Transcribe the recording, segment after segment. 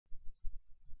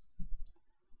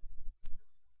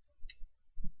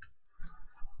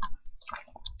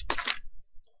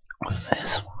with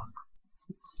this one.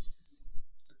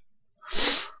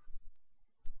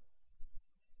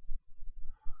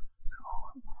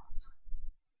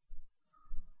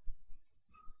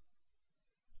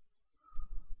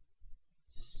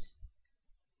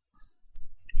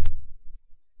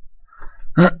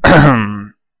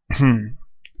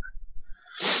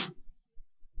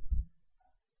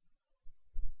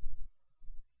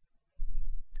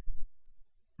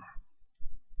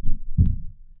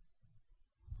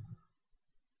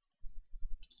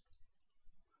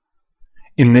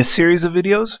 In this series of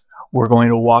videos, we're going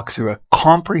to walk through a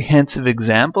comprehensive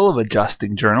example of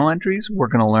adjusting journal entries. We're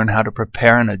going to learn how to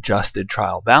prepare an adjusted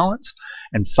trial balance.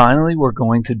 And finally, we're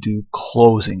going to do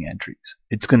closing entries.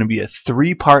 It's going to be a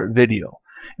three-part video.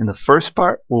 In the first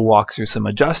part, we'll walk through some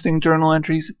adjusting journal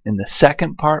entries. In the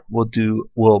second part,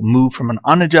 we'll move from an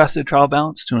unadjusted trial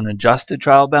balance to an adjusted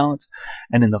trial balance.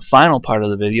 And in the final part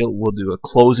of the video, we'll do a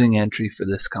closing entry for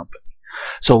this company.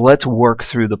 So let's work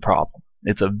through the problem.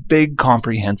 It's a big,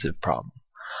 comprehensive problem.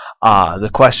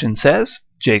 The question says,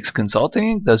 Jake's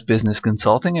Consulting does business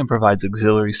consulting and provides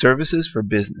auxiliary services for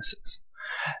businesses.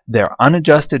 Their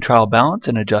unadjusted trial balance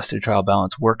and adjusted trial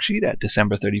balance worksheet at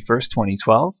December 31st,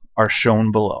 2012 are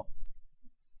shown below.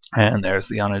 And there's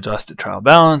the unadjusted trial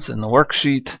balance and the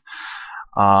worksheet.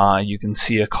 You can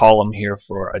see a column here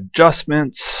for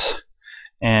adjustments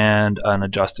and an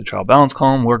adjusted trial balance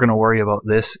column. We're going to worry about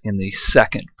this in the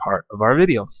second part of our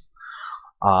video.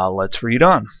 Let's read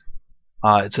on.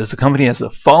 It says the company has the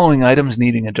following items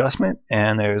needing adjustment,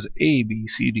 and there's A, B,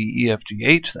 C, D, E, F, G,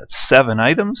 H. That's 7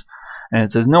 items. And it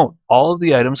says, note, all of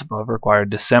the items above require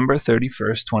December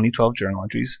 31st, 2012 journal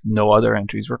entries. No other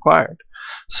entries required.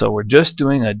 So we're just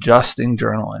doing adjusting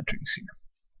journal entries here.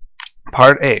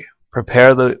 Part A,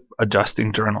 prepare the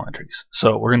adjusting journal entries.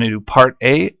 So we're going to do Part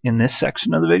A in this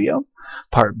section of the video.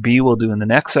 Part B we'll do in the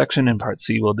next section, and Part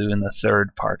C we'll do in the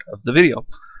third part of the video.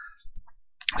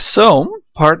 So,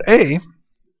 Part A,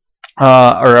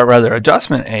 or rather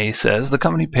Adjustment A, says the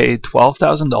company paid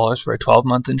 $12,000 for a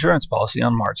 12-month insurance policy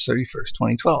on March 31st,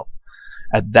 2012.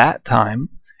 At that time,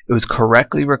 it was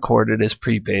correctly recorded as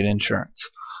prepaid insurance.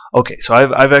 Okay, so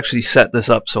I've actually set this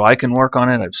up so I can work on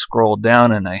it. I've scrolled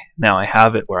down and now I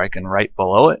have it where I can write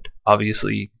below it.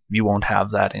 Obviously, you won't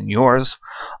have that in yours.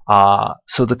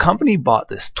 So the company bought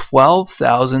this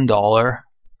 $12,000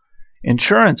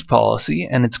 insurance policy,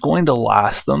 and it's going to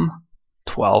last them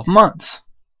 12 months.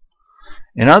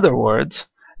 In other words,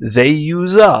 they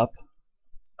use up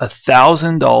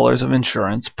 $1,000 of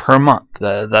insurance per month.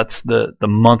 That's the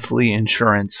monthly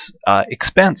insurance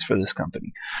expense for this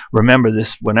company. Remember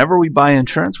this, whenever we buy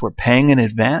insurance, we're paying in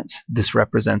advance. This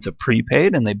represents a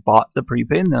prepaid, and they bought the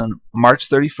prepaid, and then March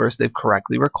 31st they've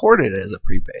correctly recorded it as a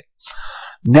prepaid.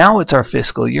 Now it's our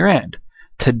fiscal year end.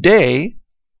 Today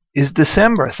is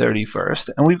December 31st,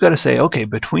 and we've got to say, okay,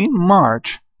 between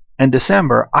March and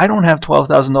December, I don't have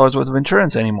 $12,000 worth of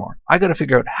insurance anymore. I got to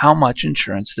figure out how much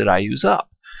insurance did I use up.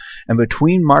 And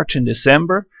between March and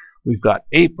December, we've got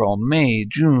April, May,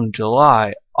 June,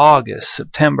 July, August,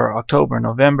 September, October,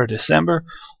 November, December.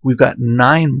 We've got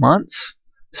 9 months.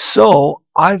 So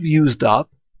I've used up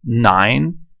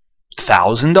 $9,000.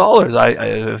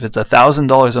 If it's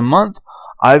 $1,000 a month,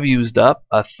 I've used up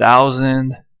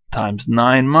 1,000 times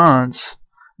 9 months.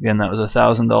 Again, that was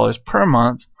 $1,000 per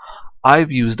month. I've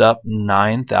used up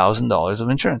 $9,000 of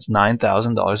insurance.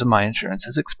 $9,000 of my insurance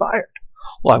has expired.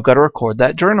 Well, I've got to record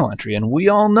that journal entry, and we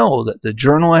all know that the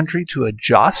journal entry to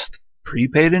adjust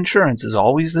prepaid insurance is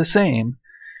always the same.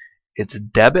 It's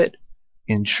debit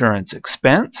insurance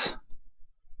expense,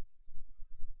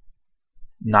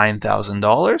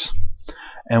 $9,000,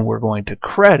 and we're going to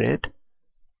credit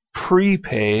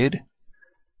prepaid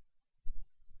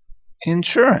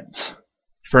insurance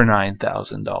for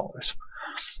 $9,000.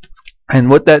 And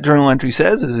what that journal entry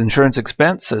says is insurance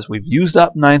expense says we've used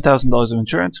up $9,000 of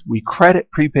insurance. We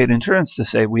credit prepaid insurance to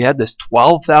say we had this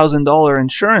 $12,000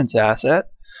 insurance asset.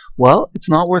 Well, it's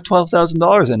not worth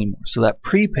 $12,000 anymore. So that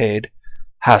prepaid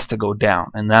has to go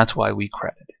down, and that's why we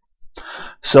credit it.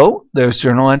 So there's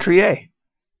journal entry A.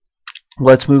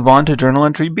 Let's move on to journal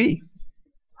entry B.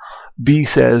 B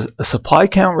says a supply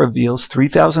count reveals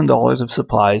 $3,000 of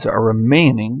supplies are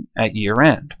remaining at year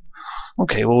end.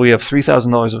 Okay, well, we have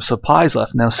 $3,000 of supplies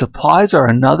left. Now, supplies are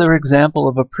another example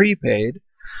of a prepaid.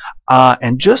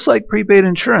 And just like prepaid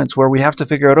insurance, where we have to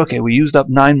figure out, okay, we used up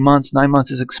 9 months, 9 months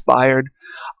is expired,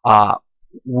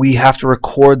 we have to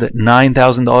record that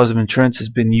 $9,000 of insurance has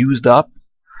been used up.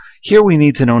 Here we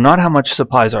need to know not how much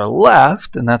supplies are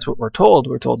left, and that's what we're told.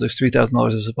 We're told there's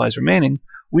 $3,000 of supplies remaining.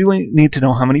 We need to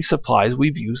know how many supplies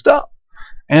we've used up.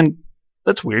 And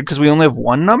that's weird because we only have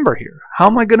one number here. How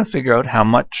am I going to figure out how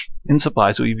much in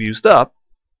supplies we've used up?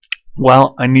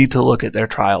 Well, I need to look at their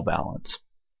trial balance.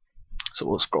 So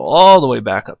we'll scroll all the way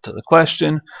back up to the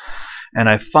question, and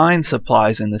I find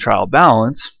supplies in the trial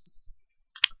balance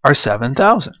are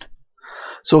 $7,000.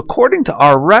 So according to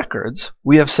our records,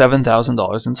 we have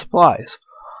 $7,000 in supplies.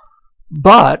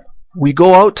 But we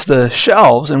go out to the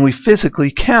shelves and we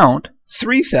physically count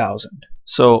 3,000.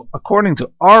 So according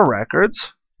to our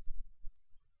records,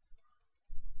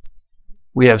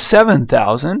 we have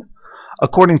 7,000.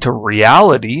 According to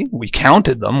reality, we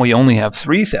counted them, we only have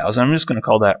 3,000. I'm just going to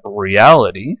call that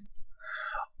reality.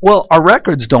 Well, our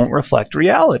records don't reflect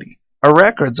reality. Our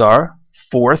records are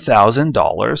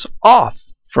 $4,000 off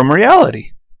from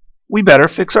reality. We better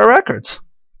fix our records.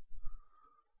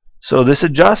 So this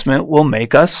adjustment will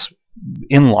make us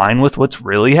in line with what's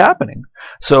really happening.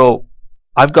 So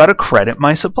I've got to credit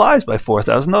my supplies by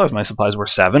 $4,000. My supplies were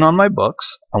 7 on my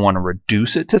books. I want to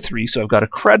reduce it to 3, so I've got to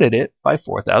credit it by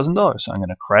 $4,000. So I'm going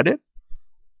to credit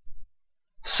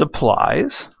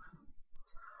supplies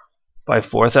by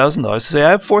 $4,000 to say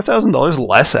I have $4,000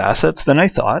 less assets than I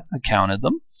thought. I counted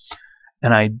them.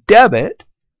 And I debit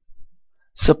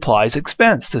supplies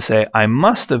expense to say I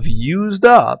must have used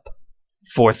up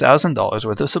 $4,000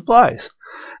 worth of supplies.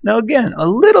 Now again, a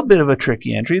little bit of a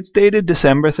tricky entry. It's dated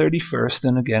December 31st,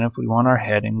 and again, if we want our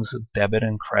headings of debit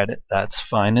and credit, that's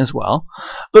fine as well.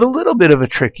 But a little bit of a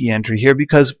tricky entry here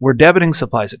because we're debiting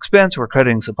supplies expense, we're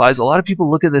crediting supplies. A lot of people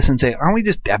look at this and say, aren't we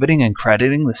just debiting and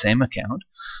crediting the same account?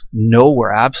 No,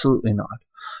 we're absolutely not.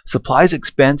 Supplies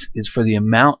expense is for the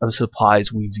amount of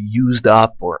supplies we've used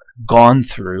up or gone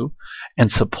through,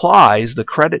 and supplies, the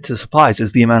credit to supplies,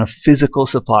 is the amount of physical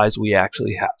supplies we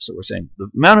actually have. So we're saying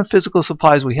the amount of physical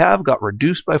supplies we have got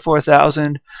reduced by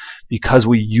 $4,000 because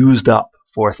we used up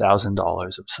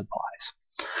 $4,000 of supplies.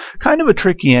 Kind of a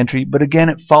tricky entry, but again,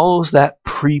 it follows that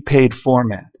prepaid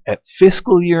format. At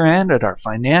fiscal year end, at our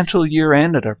financial year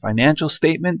end, at our financial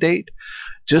statement date,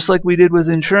 just like we did with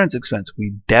insurance expense,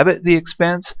 we debit the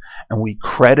expense and we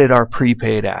credit our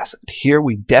prepaid asset. Here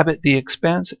we debit the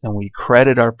expense and we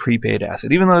credit our prepaid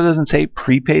asset. Even though it doesn't say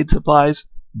prepaid supplies,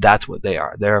 that's what they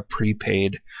are. They're a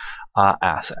prepaid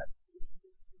asset.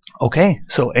 Okay,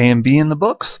 so A and B in the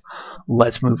books.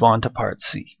 Let's move on to part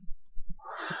C.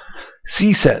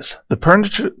 C says, the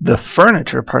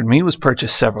furniture was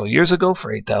purchased several years ago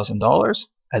for $8,000.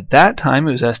 At that time,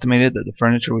 it was estimated that the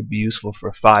furniture would be useful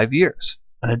for 5 years.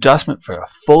 An adjustment for a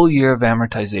full year of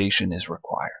amortization is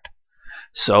required.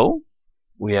 So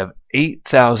we have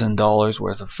 $8,000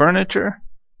 worth of furniture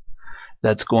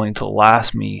that's going to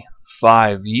last me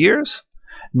 5 years.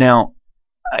 Now,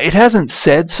 it hasn't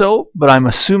said so, but I'm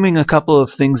assuming a couple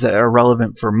of things that are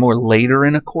relevant for more later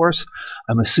in a course.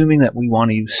 I'm assuming that we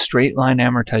want to use straight line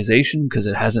amortization because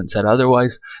it hasn't said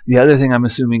otherwise. The other thing I'm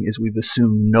assuming is we've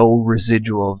assumed no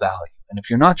residual value. And if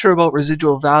you're not sure about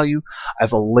residual value, I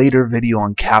have a later video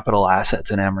on capital assets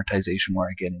and amortization where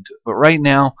I get into it. But right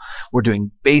now, we're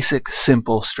doing basic,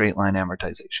 simple, straight line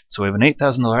amortization. So we have an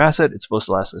 $8,000 asset. It's supposed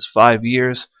to last us 5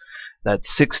 years.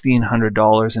 That's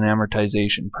 $1,600 in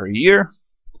amortization per year.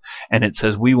 And it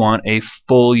says we want a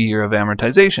full year of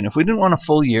amortization. If we didn't want a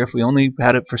full year, if we only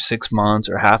had it for 6 months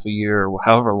or half a year or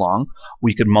however long,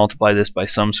 we could multiply this by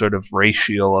some sort of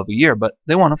ratio of a year. But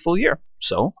they want a full year.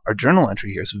 So our journal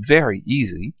entry here is very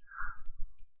easy.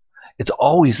 It's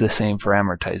always the same for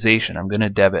amortization. I'm going to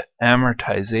debit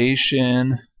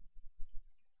amortization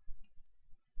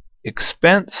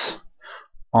expense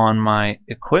on my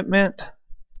equipment,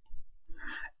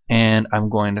 and I'm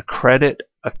going to credit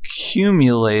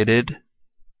accumulated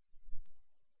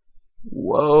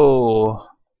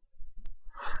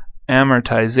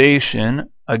amortization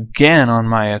again on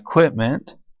my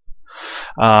equipment,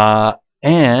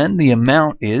 and the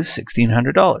amount is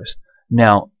 $1,600.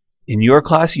 Now, in your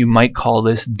class, you might call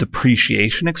this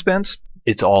depreciation expense.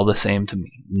 It's all the same to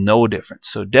me, no difference.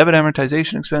 So debit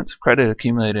amortization expense, credit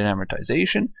accumulated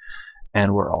amortization,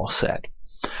 and we're all set.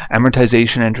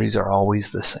 Amortization entries are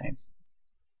always the same.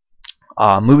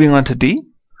 Moving on to D.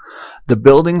 The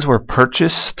buildings were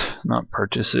purchased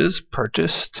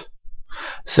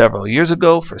several years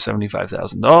ago for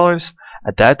 $75,000.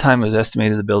 At that time, it was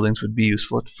estimated the buildings would be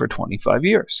useful for 25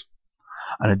 years.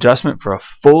 An adjustment for a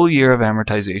full year of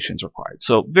amortization is required.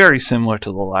 So very similar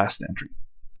to the last entry.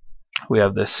 We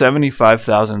have the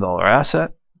 $75,000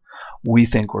 asset. We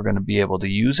think we're going to be able to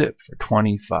use it for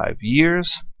 25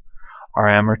 years. Our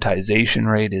amortization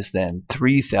rate is then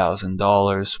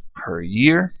 $3,000 per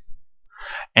year,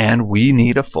 and we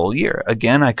need a full year.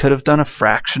 Again, I could have done a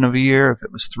fraction of a year. If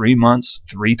it was 3 months,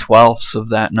 3/12 of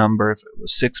that number. If it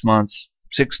was 6 months,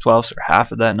 6/12 or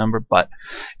half of that number, but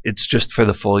it's just for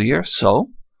the full year. So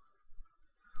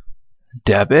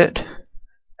debit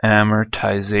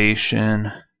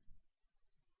amortization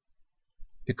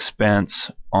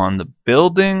expense on the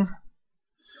building,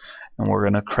 and we're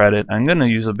going to credit, I'm going to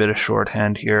use a bit of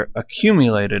shorthand here,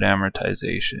 accumulated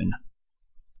amortization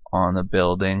on the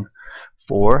building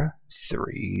for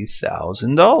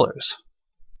 $3,000.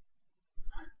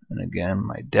 And again,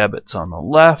 my debit's on the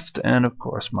left, and of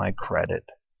course my credit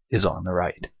is on the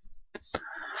right.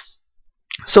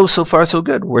 So far so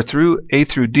good. We're through A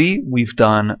through D. We've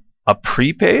done a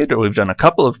prepaid, or we've done a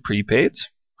couple of prepaids.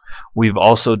 We've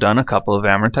also done a couple of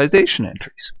amortization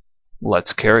entries.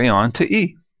 Let's carry on to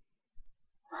E.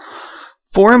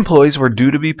 4 employees were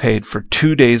due to be paid for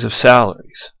 2 days of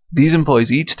salaries. These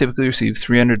employees each typically receive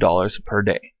 $300 per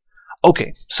day.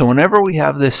 Okay, so whenever we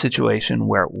have this situation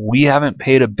where we haven't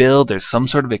paid a bill, there's some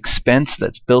sort of expense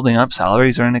that's building up,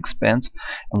 salaries are an expense,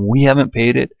 and we haven't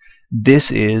paid it,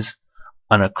 this is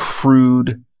an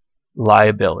accrued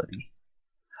liability.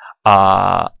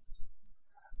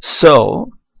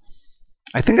 So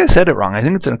I think I said it wrong. I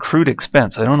think it's an accrued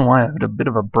expense. I don't know why I had a bit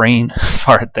of a brain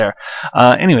fart there.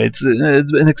 Anyway, it's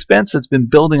an expense that's been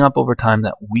building up over time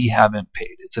that we haven't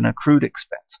paid. It's an accrued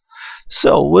expense.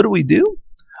 So what do?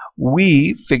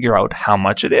 We figure out how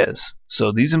much it is.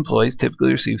 So these employees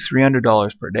typically receive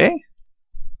 $300 per day,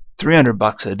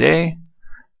 $300 a day,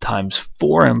 times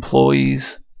 4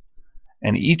 employees,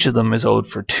 and each of them is owed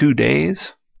for 2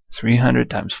 days. 300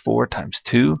 times 4 times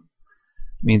 2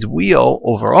 means we owe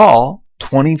overall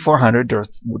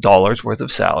 $2,400 worth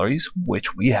of salaries,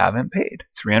 which we haven't paid.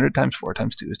 300 times 4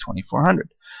 times 2 is $2,400.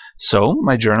 So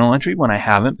my journal entry when I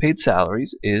haven't paid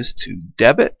salaries is to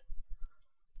debit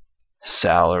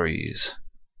salaries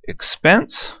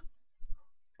expense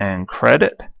and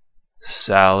credit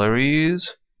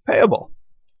salaries payable.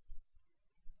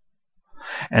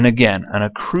 And again, an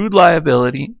accrued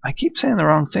liability, I keep saying the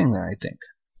wrong thing there, I think.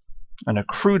 An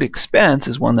accrued expense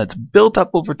is one that's built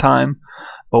up over time,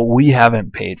 but we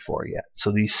haven't paid for yet.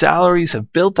 So these salaries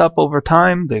have built up over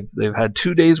time. They've had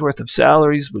 2 days worth of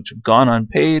salaries which have gone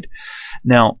unpaid.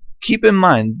 Now, keep in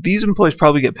mind, these employees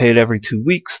probably get paid every 2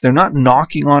 weeks. They're not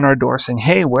knocking on our door saying,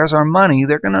 "Hey, where's our money?"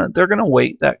 They're gonna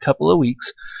wait that couple of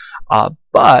weeks.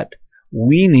 But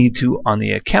we need to, on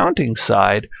the accounting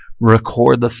side,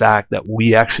 record the fact that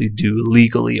we actually do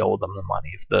legally owe them the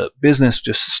money. If the business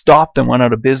just stopped and went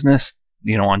out of business,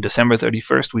 on December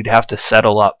 31st, we'd have to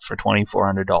settle up for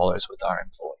 $2,400 with our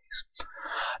employees.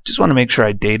 Just want to make sure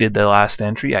I dated the last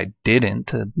entry. I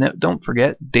didn't. Don't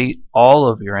forget, date all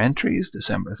of your entries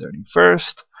December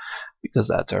 31st, because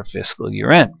that's our fiscal year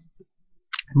end.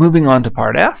 Moving on to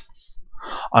Part F.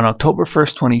 On October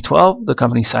 1st, 2012, the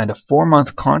company signed a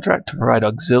 4-month contract to provide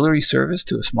auxiliary service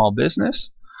to a small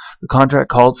business. The contract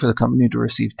called for the company to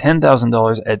receive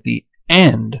 $10,000 at the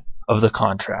end of the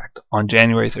contract on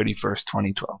January 31st,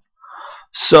 2012.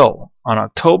 So on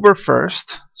October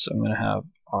 1st, so I'm going to have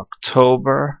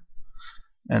October,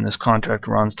 and this contract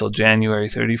runs till January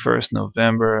 31st,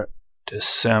 November,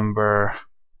 December,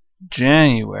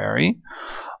 January.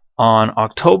 On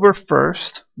October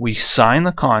 1st, we sign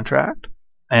the contract,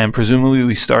 and presumably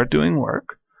we start doing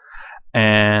work.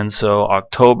 And so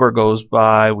October goes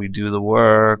by, we do the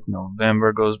work.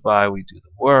 November goes by, we do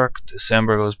the work.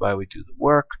 December goes by, we do the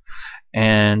work.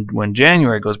 And when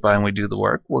January goes by and we do the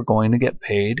work, we're going to get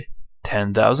paid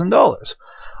 $10,000.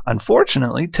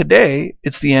 Unfortunately, today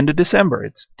it's the end of December.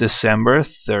 It's December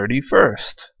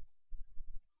 31st.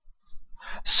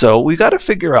 So we got to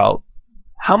figure out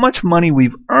how much money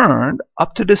we've earned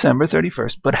up to December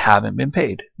 31st but haven't been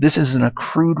paid. This is an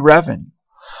accrued revenue.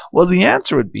 Well, the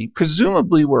answer would be,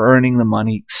 presumably we're earning the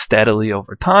money steadily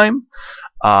over time.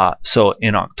 So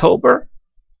in October,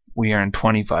 we earned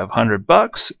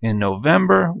 $2,500. In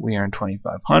November, we earned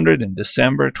 $2,500. In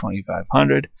December,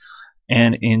 $2,500.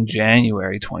 And in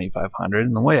January, $2,500.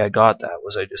 And the way I got that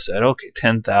was I just said, okay,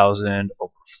 $10,000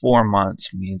 over 4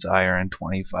 months means I earn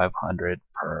 $2,500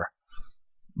 per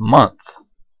month.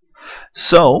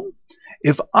 So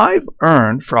if I've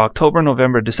earned for October,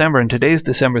 November, December, and today's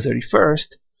December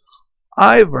 31st,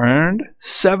 I've earned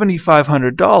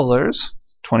 $7,500,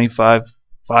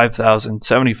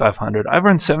 $7,500. I've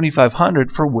earned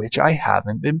 $7,500 for which I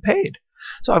haven't been paid.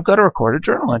 So I've got to record a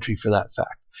journal entry for that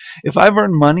fact. If I've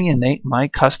earned money and my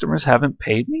customers haven't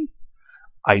paid me,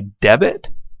 I debit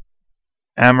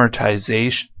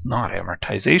amortization, not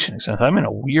amortization expense. I'm in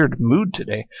a weird mood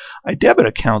today. I debit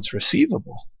accounts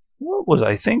receivable. What was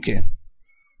I thinking?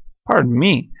 Pardon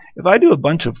me. If I do a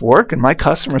bunch of work and my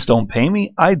customers don't pay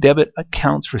me, I debit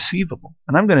accounts receivable.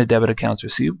 And I'm going to debit accounts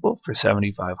receivable for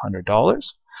 $7,500.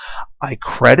 I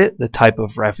credit the type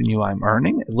of revenue I'm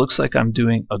earning. It looks like I'm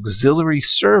doing auxiliary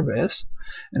service.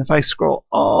 And if I scroll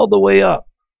all the way up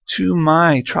to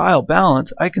my trial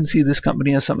balance, I can see this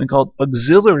company has something called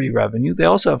auxiliary revenue. They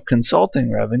also have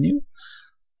consulting revenue.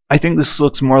 I think this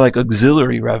looks more like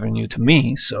auxiliary revenue to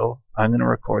me, so I'm going to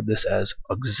record this as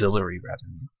auxiliary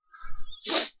revenue.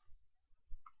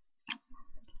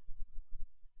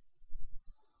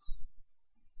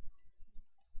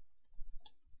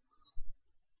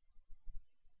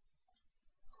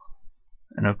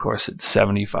 And of course it's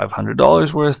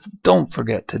 $7,500 worth. Don't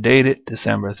forget to date it,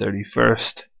 December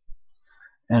 31st.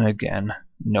 And again,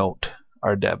 note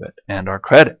our debit and our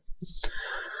credit.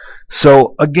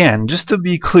 So again, just to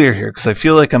be clear here, because I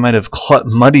feel like I might have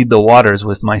muddied the waters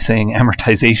with my saying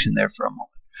amortization there for a moment.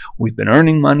 We've been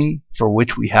earning money for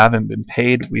which we haven't been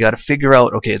paid. We got to figure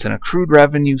out, okay, it's an accrued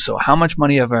revenue, so how much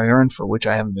money have I earned for which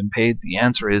I haven't been paid? The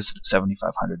answer is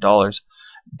 $7,500.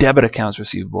 Debit accounts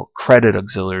receivable, credit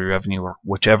auxiliary revenue, or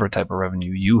whichever type of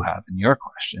revenue you have in your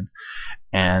question,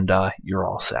 and you're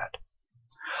all set.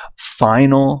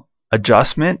 Final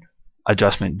adjustment,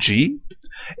 adjustment G.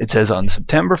 It says on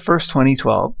September 1st,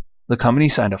 2012, the company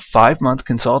signed a 5-month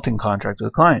consulting contract with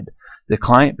the client. The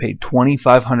client paid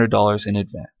 $2,500 in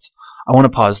advance. I want to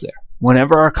pause there.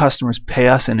 Whenever our customers pay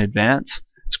us in advance,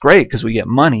 it's great because we get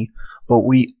money, but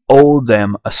we owe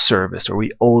them a service or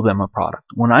we owe them a product.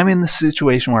 When I'm in the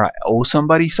situation where I owe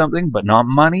somebody something but not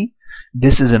money,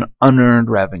 this is an unearned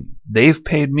revenue. They've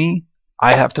paid me,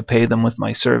 I have to pay them with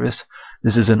my service.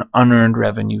 This is an unearned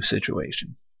revenue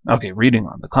situation. Okay, reading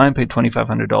on. The client paid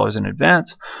 $2,500 in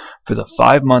advance for the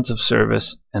 5 months of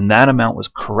service, and that amount was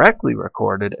correctly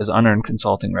recorded as unearned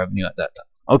consulting revenue at that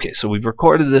time. Okay, so we've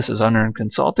recorded this as unearned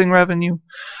consulting revenue,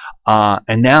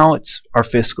 and now it's our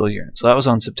fiscal year. So that was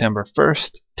on September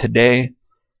 1st. Today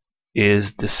is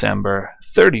December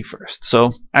 31st. So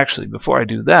actually, before I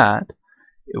do that,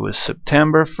 it was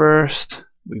September 1st.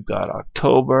 We've got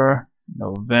October,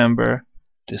 November,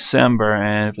 December,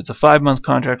 and if it's a 5-month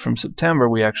contract from September,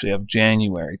 we actually have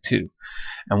January too.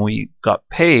 And we got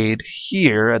paid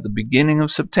here at the beginning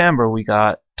of September. We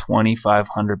got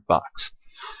 $2,500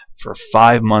 for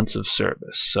 5 months of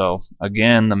service. So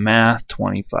again, the math,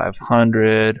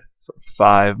 $2,500 for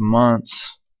 5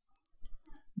 months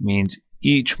means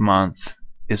each month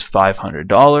is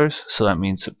 $500. So that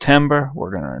means September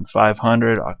we're going to earn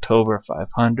 $500, October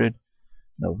 $500,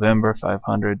 November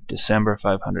 $500, December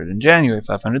 $500, and January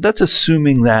 $500. That's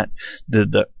assuming that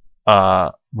the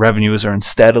revenue is earned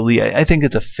steadily. I think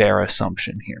it's a fair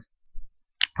assumption here.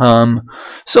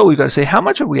 So we've got to say, how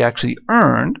much have we actually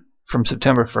earned from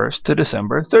September 1st to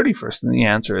December 31st? And the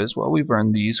answer is, well, we've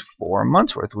earned these 4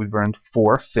 months worth. We've earned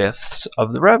 4/5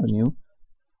 of the revenue.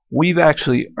 We've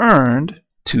actually earned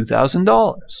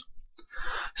 $2,000.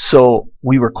 So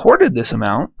we recorded this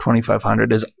amount,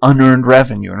 $2,500, as unearned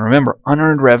revenue. And remember,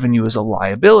 unearned revenue is a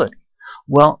liability.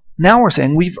 Well, now we're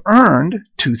saying we've earned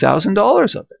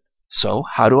 $2,000 of it. So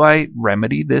how do I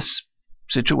remedy this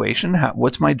situation?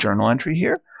 What's my journal entry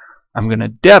here? I'm going to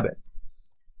debit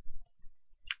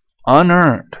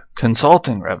unearned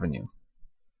consulting revenue.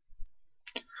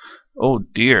 Oh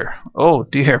dear,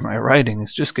 my writing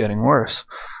is just getting worse.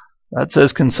 That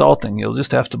says consulting. You'll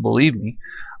just have to believe me.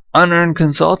 Unearned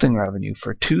consulting revenue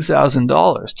for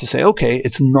 $2,000 to say, okay,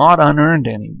 it's not unearned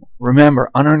anymore.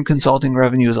 Remember, unearned consulting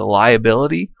revenue is a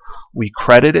liability. We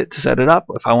credit it to set it up.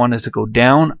 If I want it to go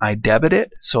down, I debit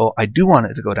it. So I do want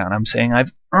it to go down. I'm saying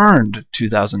I've earned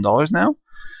 $2,000 now,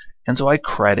 and so I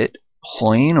credit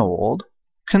plain old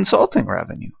consulting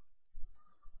revenue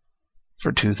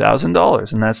for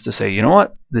 $2,000. And that's to say, you know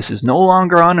what? This is no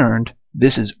longer unearned.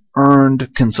 This is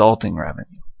earned consulting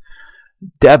revenue.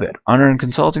 Debit unearned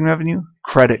consulting revenue,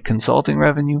 credit consulting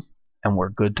revenue, and we're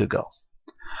good to go.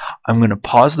 I'm going to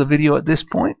pause the video at this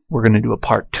point. We're going to do a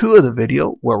part 2 of the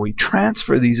video where we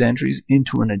transfer these entries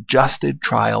into an adjusted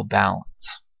trial balance.